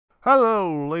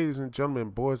Hello, ladies and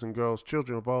gentlemen, boys and girls,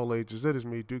 children of all ages. It is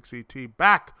me, Duke CT,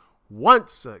 back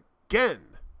once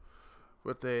again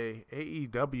with a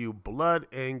AEW Blood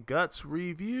and Guts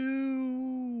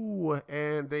review.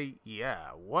 And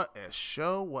what a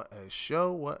show, what a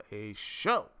show, what a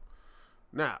show.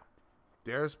 Now,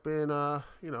 there's been,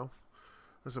 there's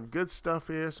some good stuff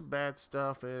here, some bad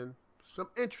stuff, and some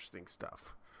interesting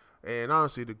stuff. And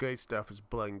honestly, the great stuff is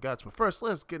Blood and Guts. But first,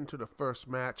 let's get into the first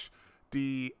match.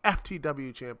 The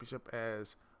FTW Championship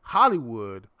as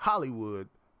Hollywood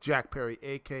Jack Perry,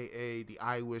 a.k.a. the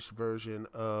Irish version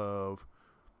of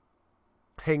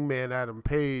Hangman Adam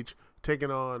Page,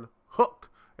 taking on Hook.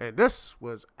 And this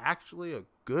was actually a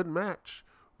good match.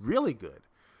 Really good.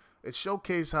 It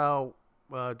showcased how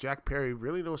Jack Perry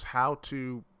really knows how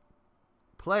to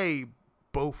play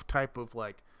both type of,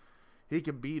 he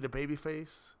can be the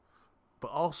babyface,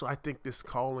 but also I think this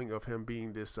calling of him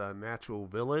being this natural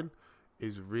villain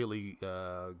is really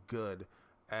good,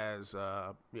 as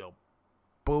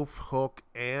both Hook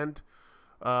and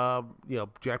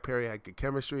Jack Perry had good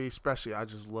chemistry. Especially, I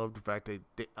just love the fact that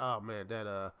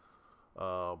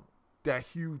that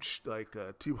huge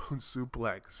T-bone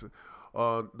suplex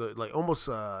on almost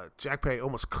Jack Perry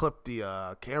almost clipped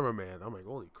the cameraman. I'm like,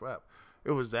 holy crap!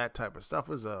 It was that type of stuff.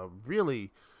 It was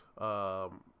really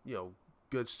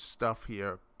good stuff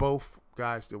here. Both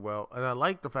guys did well, and I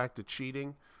like the fact that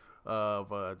cheating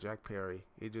of Jack Perry.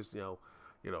 He just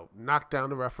knocked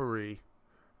down the referee,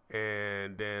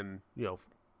 and then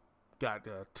got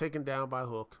taken down by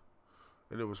Hook,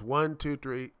 and it was 1, 2,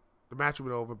 3. The match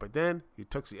went over, but then he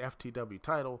took the FTW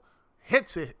title,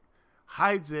 hits it,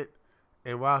 hides it,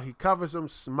 and while he covers him,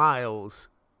 smiles,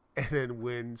 and then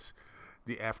wins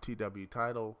the FTW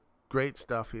title. Great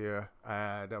stuff here.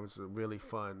 That was a really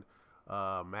fun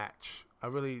match. I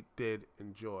really did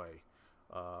enjoy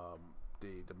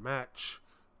the match.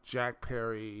 Jack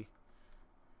Perry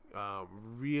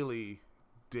really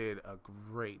did a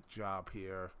great job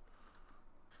here.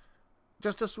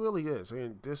 Just really is. I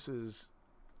mean, this is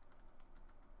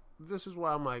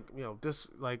why I'm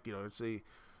it's a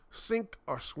sink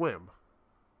or swim.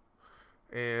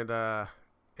 And let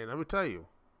me tell you,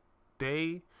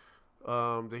 they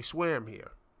swam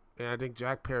here, and I think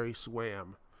Jack Perry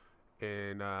swam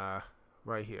in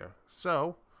right here.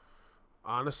 So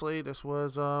honestly, this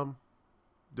is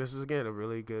again a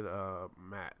really good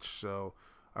match. So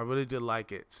I really did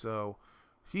like it. So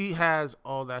he has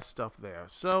all that stuff there.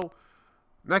 So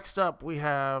next up we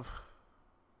have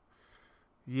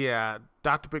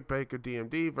Dr. Britt Baker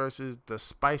DMD versus the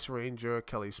Spice Ranger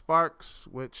Kelly Sparks,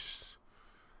 which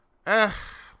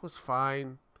was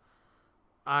fine.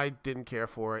 I didn't care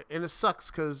for it, and it sucks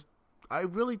because I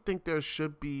really think there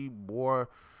should be more.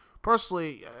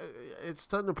 Personally, it's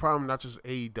starting to problem not just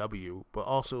AEW, but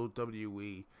also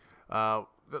WWE.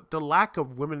 The lack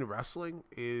of women wrestling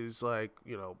is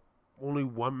only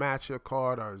one match a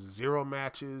card or 0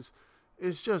 matches.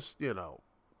 It's just,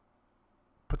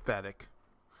 pathetic.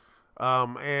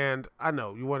 And I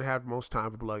know you want to have most time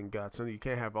for Blood and Guts, and you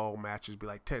can't have all matches be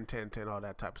like 10, 10, 10, all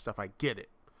that type of stuff. I get it.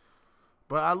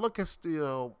 But I look at,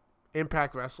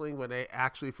 Impact Wrestling, where they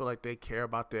actually feel like they care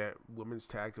about their women's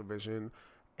tag division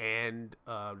and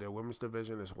their women's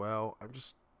division as well.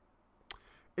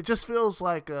 It just feels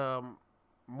like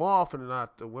more often than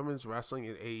not, the women's wrestling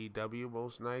in AEW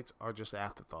most nights are just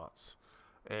afterthoughts,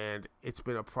 and it's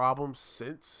been a problem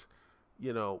since,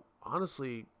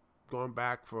 honestly, going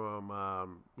back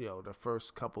from the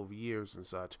first couple of years and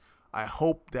such. I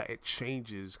hope that it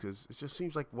changes, because it just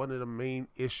seems like one of the main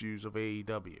issues of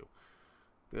AEW.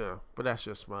 Yeah, but that's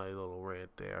just my little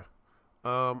rant there.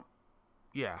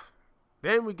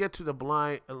 Then we get to the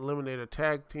Blind Eliminator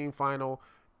Tag Team Final.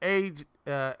 The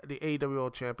AEW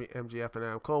World Champion MJF and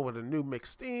Adam Cole with a new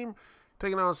mixed team,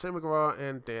 taking on Sammy Guevara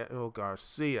and Daniel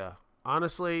Garcia.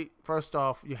 Honestly, first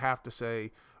off, you have to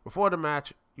say, before the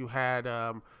match, you had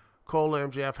Cole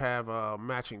and MJF have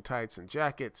matching tights and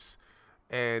jackets,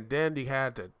 and then you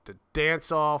had the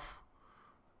dance-off.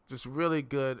 Just really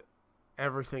good.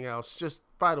 Everything else, just,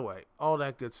 by the way, all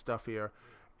that good stuff here.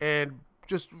 And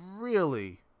just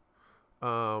really,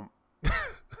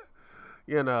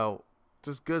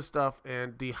 just good stuff.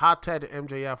 And the hot tag to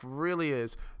MJF really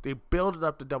is, they build it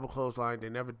up the double clothesline. They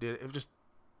never did it. It just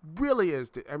really is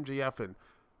the MJF and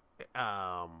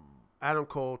Adam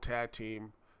Cole tag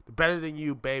team. The Better Than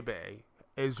You Baby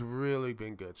has really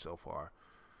been good so far.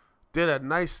 Did a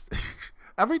nice,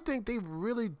 everything they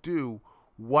really do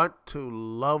want to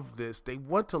love this. They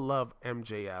want to love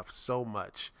MJF so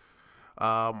much.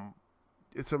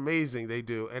 It's amazing they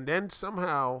do. And then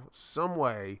somehow, some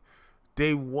way,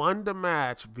 They won the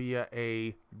match via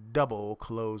a double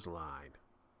clothesline.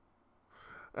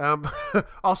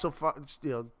 Also,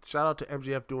 shout out to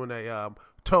MJF doing a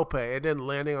tope and then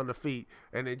landing on the feet,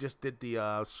 and they just did the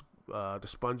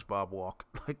SpongeBob walk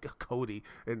like Cody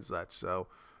and such. So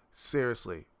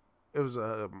seriously, it was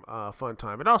a fun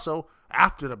time. And also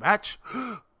after the match,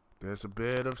 there's a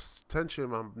bit of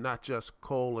tension on not just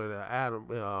Cole and Adam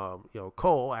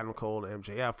Cole and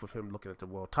MJF with him looking at the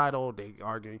world title, they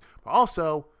arguing, but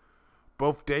also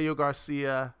both Daniel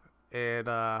Garcia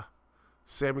and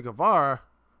Sammy Guevara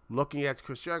looking at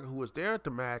Chris Jericho, who was there at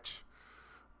the match,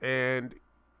 and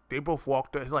they both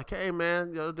walked like, hey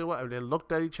man, do what? And they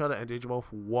looked at each other and they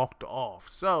both walked off.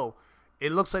 So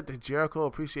it looks like the Jericho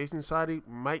Appreciation Society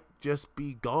might just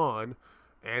be gone,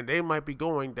 and they might be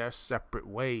going their separate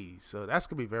ways. So that's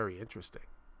going to be very interesting.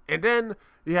 And then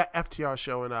you have FTR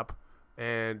showing up,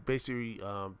 and basically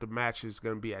the match is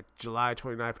going to be at July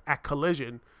 29th at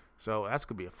Collision. So that's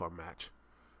going to be a fun match.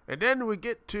 And then we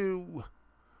get to,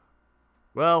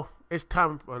 well, it's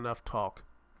time for enough talk.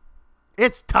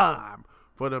 It's time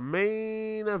for the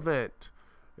main event.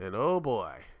 And oh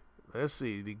boy, let's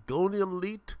see. The Golden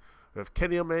Elite with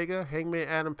Kenny Omega, Hangman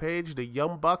Adam Page, the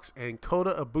Young Bucks, and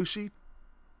Kota Ibushi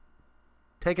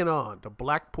taking on the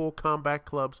Blackpool Combat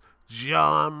Club's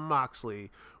Jon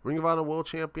Moxley, Ring of Honor World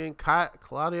Champion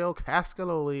Claudio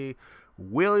Castagnoli,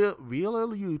 Wheeler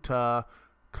Yuta,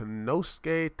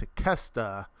 Konosuke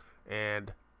Takeshita,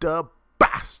 and the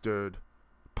Bastard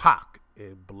Pac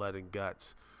in Blood and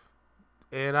Guts.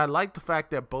 And I like the fact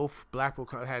that both Blackpool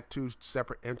had two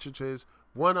separate entrances,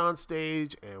 one on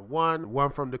stage and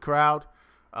one from the crowd.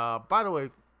 By the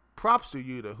way, props to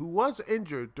Yuta, who was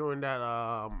injured during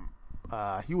that.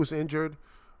 He was injured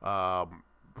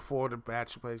before the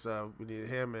match place. We needed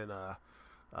him, and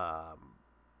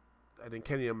then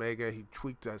Kenny Omega, he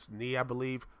tweaked his knee, I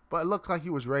believe. But it looked like he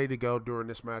was ready to go during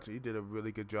this match. He did a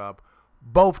really good job.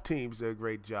 Both teams did a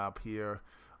great job here.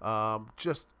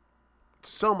 Just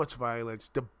so much violence.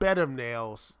 The bed of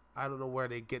nails. I don't know where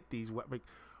they get these.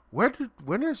 Where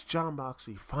does Jon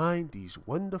Moxley find these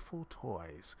wonderful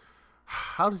toys?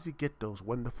 How does he get those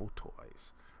wonderful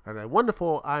toys? And by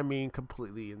wonderful, I mean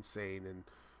completely insane and,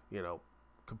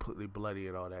 completely bloody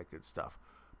and all that good stuff.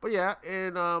 But yeah,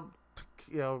 and I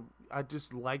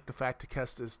just like the fact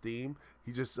Takeshita's theme.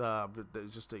 He just that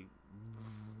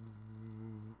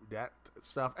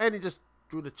stuff, and he just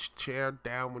threw the chair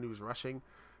down when he was rushing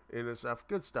and stuff.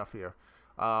 Good stuff here.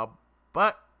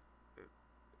 But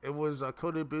it was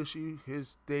Kota Ibushi,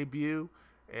 his debut,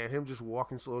 and him just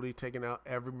walking slowly, taking out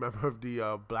every member of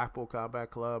the Blackpool Combat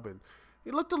Club, and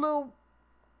he looked a little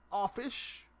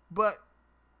offish, but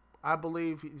I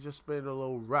believe he's just been a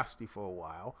little rusty for a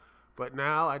while. But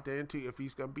now, I guarantee if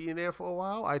he's going to be in there for a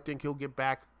while, I think he'll get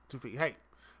back to feet. Hey,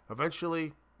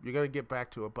 eventually, you're going to get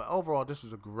back to it. But overall, this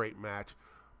was a great match.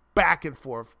 Back and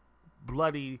forth,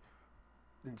 bloody,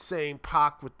 insane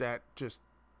Pac with that just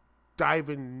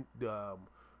diving,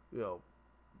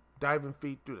 diving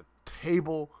feet through the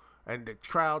table, and the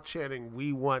crowd chanting,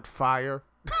 "We want fire."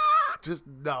 Just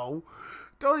no.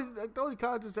 Tony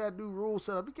Khan just had new rules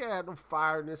set up. You can't have no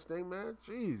fire in this thing, man.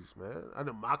 Jeez, man. I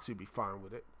know Moxie would be fine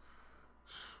with it.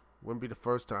 Wouldn't be the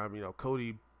first time,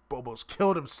 Cody almost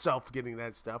killed himself getting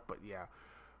that stuff, but yeah.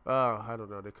 I don't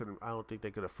know. I don't think they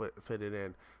could have fit it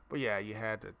in. But yeah, you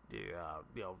had the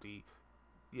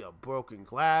broken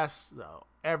glass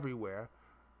everywhere.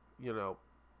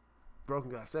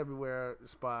 Broken glass everywhere.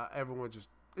 Spot.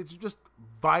 It's just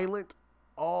violent.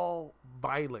 All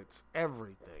violence.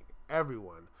 Everything.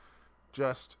 Everyone.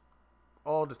 Just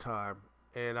all the time.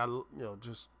 And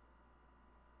just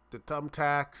the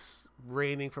thumbtacks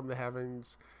raining from the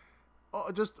heavens.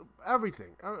 Oh, just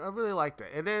everything. I really liked it.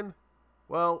 And then,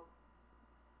 well,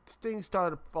 things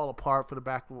started to fall apart for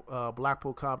the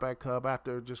Blackpool Combat Club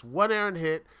after just one errant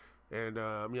hit. And,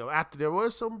 after there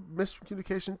was some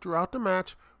miscommunication throughout the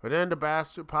match. But then the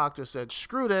bastard Pac just said,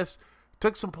 screw this.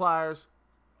 Took some pliers,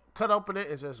 cut open it,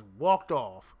 and just walked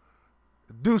off.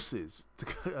 Deuces to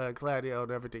Claudio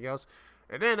and everything else.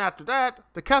 And then after that,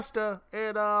 the Takeshita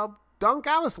and Don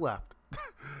Callis left.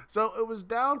 So it was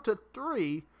down to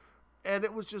 3. And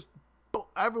it was just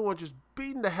everyone just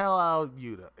beating the hell out of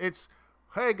Yuta. It's,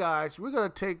 hey guys, we're going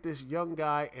to take this young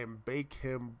guy and make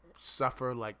him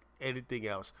suffer like anything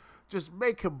else. Just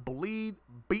make him bleed,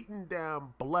 beaten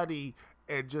down, bloody,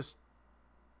 and just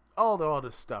all the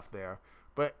other stuff there.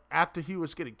 But after he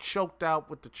was getting choked out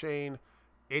with the chain,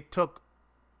 it took,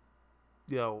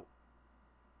 Jon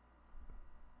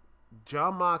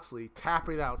Moxley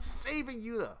tapping out, saving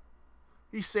Yuta.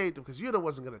 He saved him because Yuta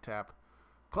wasn't going to tap.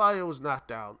 Claudio was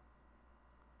knocked out.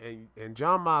 and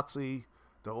Jon Moxley,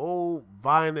 the old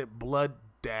violent blood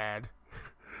dad,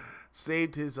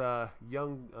 saved his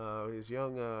young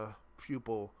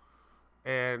pupil,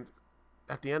 and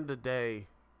at the end of the day,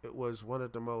 it was one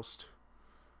of the most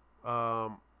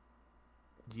it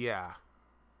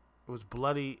was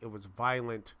bloody, it was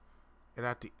violent, and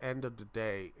at the end of the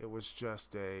day, it was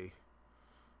just so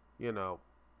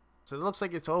it looks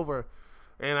like it's over.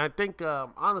 And I think,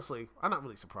 honestly, I'm not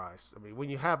really surprised. I mean, when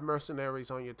you have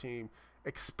mercenaries on your team,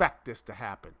 expect this to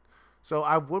happen. So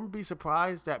I wouldn't be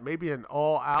surprised that maybe an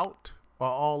all-out or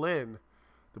all-in,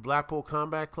 the Blackpool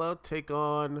Combat Club take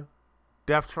on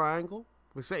Death Triangle.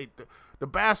 We say the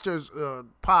Bastards,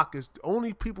 Pac, is the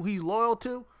only people he's loyal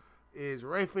to is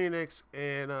Rey Fenix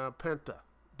and Penta.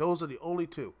 Those are the only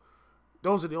two.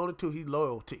 Those are the only two he's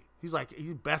loyal to. He's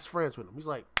best friends with them. He's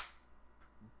like,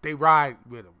 they ride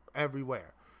with him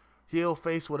everywhere. Heel,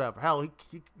 face, whatever. Hell,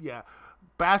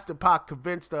 Bastard Pac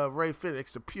convinced Rey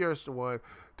Fenix, the purest one,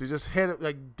 to just hit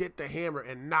it, get the hammer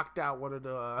and knocked out one of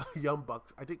the Young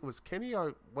Bucks. I think it was Kenny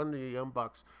or one of the Young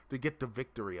Bucks to get the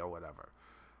victory or whatever.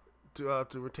 To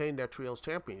retain their trios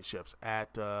championships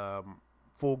at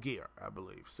Full Gear, I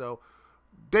believe. So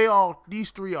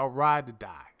these three are ride to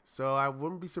die. So I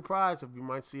wouldn't be surprised if we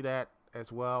might see that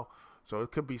as well. So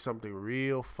it could be something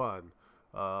real fun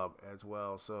as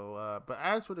well. So, but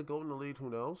as for the Golden Elite, who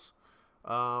knows?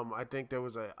 I think there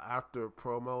was a after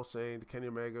promo saying Kenny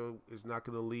Omega is not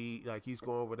going to lead, like he's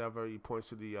going whatever. He points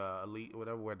to the Elite or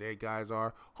whatever where their guys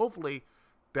are. Hopefully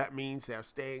that means they're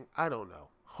staying. I don't know.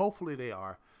 Hopefully they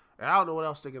are. And I don't know what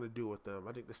else they're going to do with them.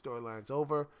 I think the storyline's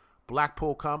over.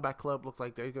 Blackpool Combat Club looks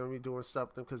like they're going to be doing stuff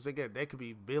because again, they could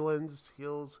be villains,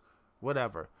 heels,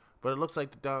 whatever. But it looks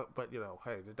like the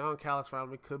Don Callis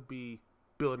family could be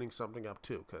building something up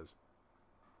too, because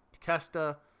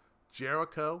Takeshita,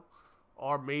 Jericho,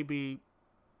 or maybe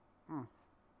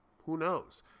who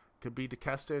knows? Could be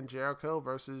Takeshita and Jericho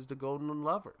versus the Golden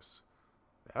Lovers.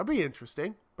 That'd be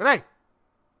interesting. But hey,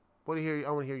 I want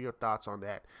to hear your thoughts on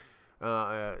that.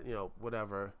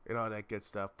 Whatever and all that good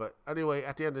stuff. But anyway,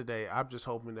 at the end of the day, I'm just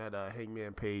hoping that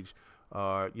Hangman Page,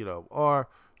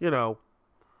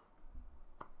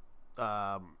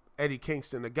 Eddie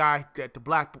Kingston, the guy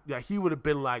that he would have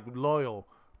been like loyal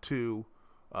to.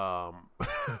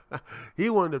 He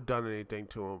wouldn't have done anything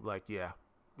to him.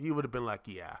 He would have been like,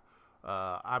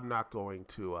 I'm not going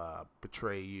to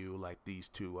betray you like these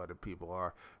two other people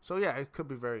are. So yeah, it could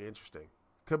be very interesting.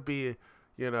 Could be,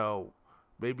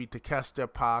 maybe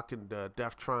Takeshita, Pac, and the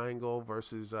Death Triangle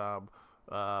versus a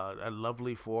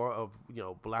lovely four of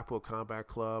Blackpool Combat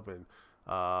Club and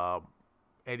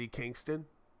Eddie Kingston.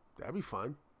 That'd be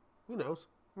fun. Who knows?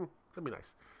 That'd be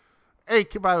nice. Hey,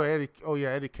 by the way,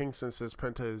 Eddie Kingston says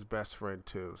Penta is his best friend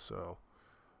too. So,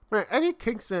 man, Eddie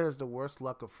Kingston has the worst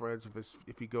luck of friends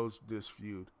if he goes this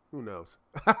feud. Who knows?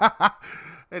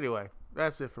 Anyway,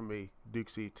 that's it for me,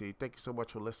 Duke CT. Thank you so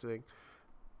much for listening.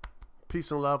 Peace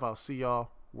and love. I'll see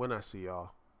y'all when I see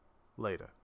y'all later.